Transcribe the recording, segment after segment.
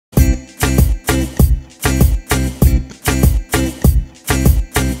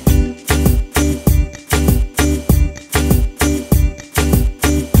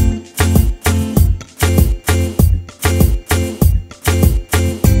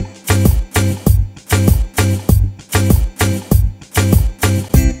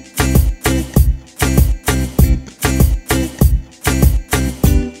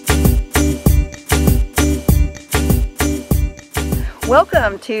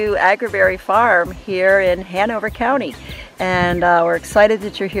Welcome to Agriberry Farm here in Hanover County, and we're excited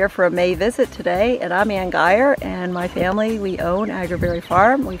that you're here for a May visit today. And I'm Ann Geyer, and my family, we own Agriberry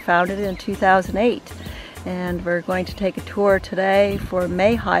Farm. We founded it in 2008, and we're going to take a tour today for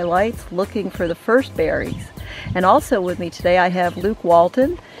May highlights, looking for the first berries. And also with me today I have Luke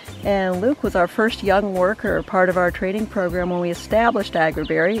Walton, and Luke was our first young worker, part of our training program when we established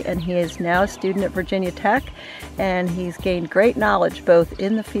Agriberry, and he is now a student at Virginia Tech, and he's gained great knowledge both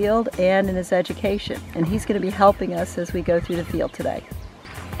in the field and in his education, and he's going to be helping us as we go through the field today.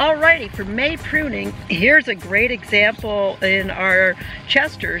 Alrighty, for May pruning, here's a great example in our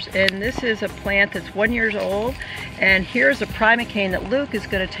Chesters, and this is a plant that's 1 year old, and here's a primocane that Luke is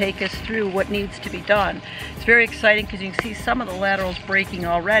going to take us through what needs to be done. It's very exciting because you can see some of the laterals breaking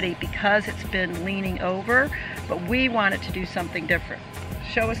already because it's been leaning over, but we want it to do something different.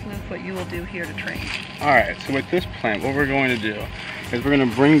 Show us, Luke, what you will do here to train. Alright, so with this plant, what we're going to do is we're going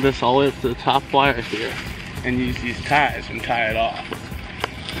to bring this all the way up to the top wire here and use these ties and tie it off.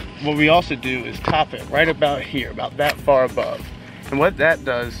 What we also do is top it right about here, about that far above. And what that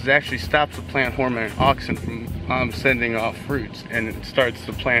does is actually stops the plant hormone auxin from sending off fruits, and it starts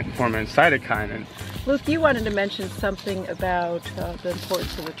the plant hormone cytokinin. Luke, you wanted to mention something about the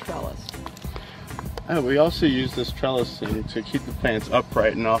importance of the trellis. We also use this trellising to keep the plants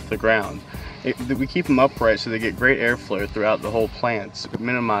upright and off the ground. We keep them upright so they get great airflow throughout the whole plant to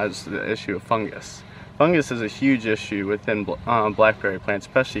minimize the issue of fungus. Fungus is a huge issue within blackberry plants,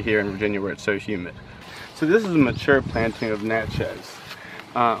 especially here in Virginia where it's so humid. So this is a mature planting of Natchez.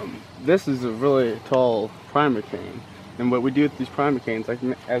 This is a really tall primocane, and what we do with these primocanes, like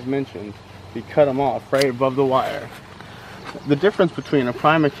as mentioned, we cut them off right above the wire. The difference between a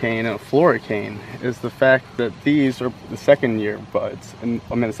primocane and a floricane is the fact that these are the second year buds, and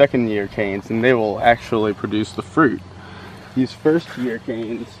the second year canes, and they will actually produce the fruit. These first year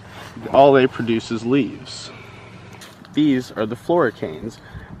canes, all they produce is leaves. These are the floricanes,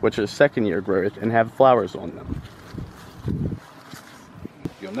 which are second year growth and have flowers on them.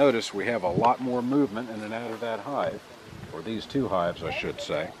 You'll notice we have a lot more movement in and out of that hive, or these two hives I should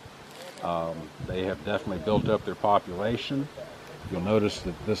say. They have definitely built up their population. You'll notice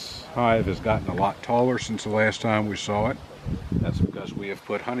that this hive has gotten a lot taller since the last time we saw it. That's because we have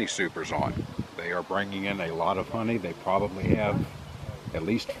put honey supers on. They are bringing in a lot of honey. They probably have at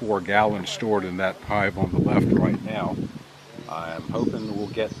least 4 gallons stored in that hive on the left right now. I'm hoping we'll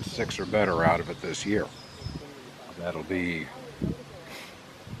get 6 or better out of it this year. That'll be,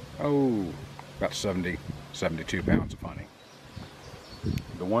 about 72 pounds of honey.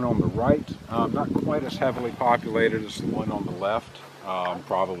 The one on the right, not quite as heavily populated as the one on the left.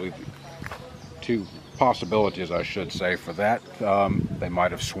 Probably 2 possibilities, I should say, for that. They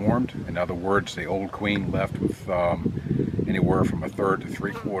might have swarmed. In other words, the old queen left with anywhere from 1/3 to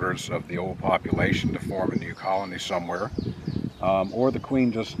 3/4 of the old population to form a new colony somewhere. Or the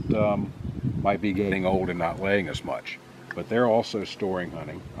queen just might be getting old and not laying as much. But they're also storing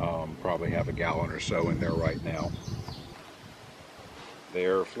honey. Probably have 1 gallon or so in there right now.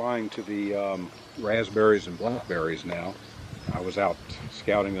 They're flying to the raspberries and blackberries now. I was out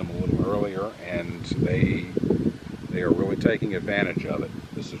scouting them a little earlier, and they are really taking advantage of it.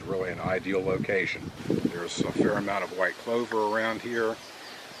 This is really an ideal location. There's a fair amount of white clover around here,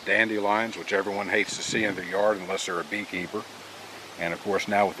 dandelions, which everyone hates to see in their yard unless they're a beekeeper. And of course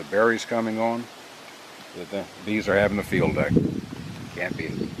now with the berries coming on, the bees are having a field day. Can't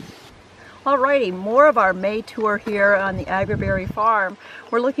beat it. Alrighty, more of our May tour here on the Agriberry Farm.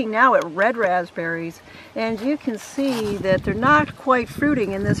 We're looking now at red raspberries, and you can see that they're not quite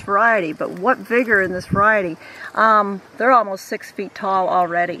fruiting in this variety, but what vigor in this variety. They're almost 6 feet tall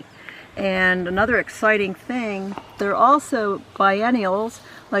already. And another exciting thing, they're also biennials,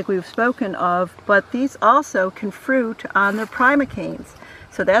 like we've spoken of, but these also can fruit on their primocanes.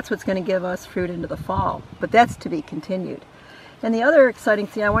 So that's what's going to give us fruit into the fall, but that's to be continued. And the other exciting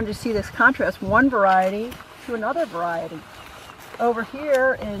thing, I wanted to see this contrast, one variety to another variety. Over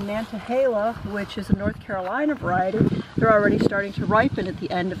here in Nantahala, which is a North Carolina variety, they're already starting to ripen at the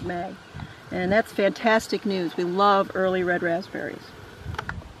end of May. And that's fantastic news. We love early red raspberries.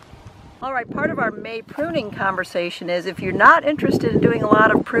 All right, part of our May pruning conversation is if you're not interested in doing a lot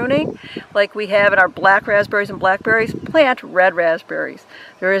of pruning, like we have in our black raspberries and blackberries, plant red raspberries.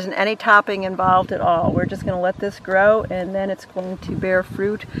 There isn't any topping involved at all. We're just going to let this grow, and then it's going to bear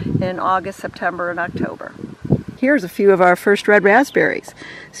fruit in August, September, and October. Here's a few of our first red raspberries.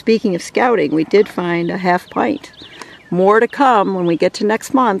 Speaking of scouting, we did find a half pint. More to come when we get to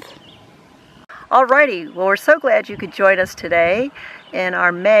next month. Alrighty, well, we're so glad you could join us today in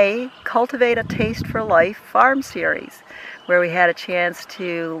our May Cultivate a Taste for Life farm series. where we had a chance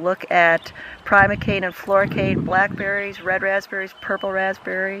to look at primocane and floricane blackberries, red raspberries, purple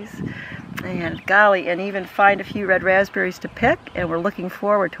raspberries, and golly, and even find a few red raspberries to pick. And we're looking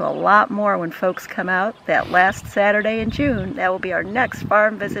forward to a lot more when folks come out that last Saturday in June. That will be our next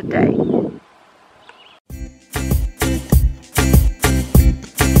farm visit day.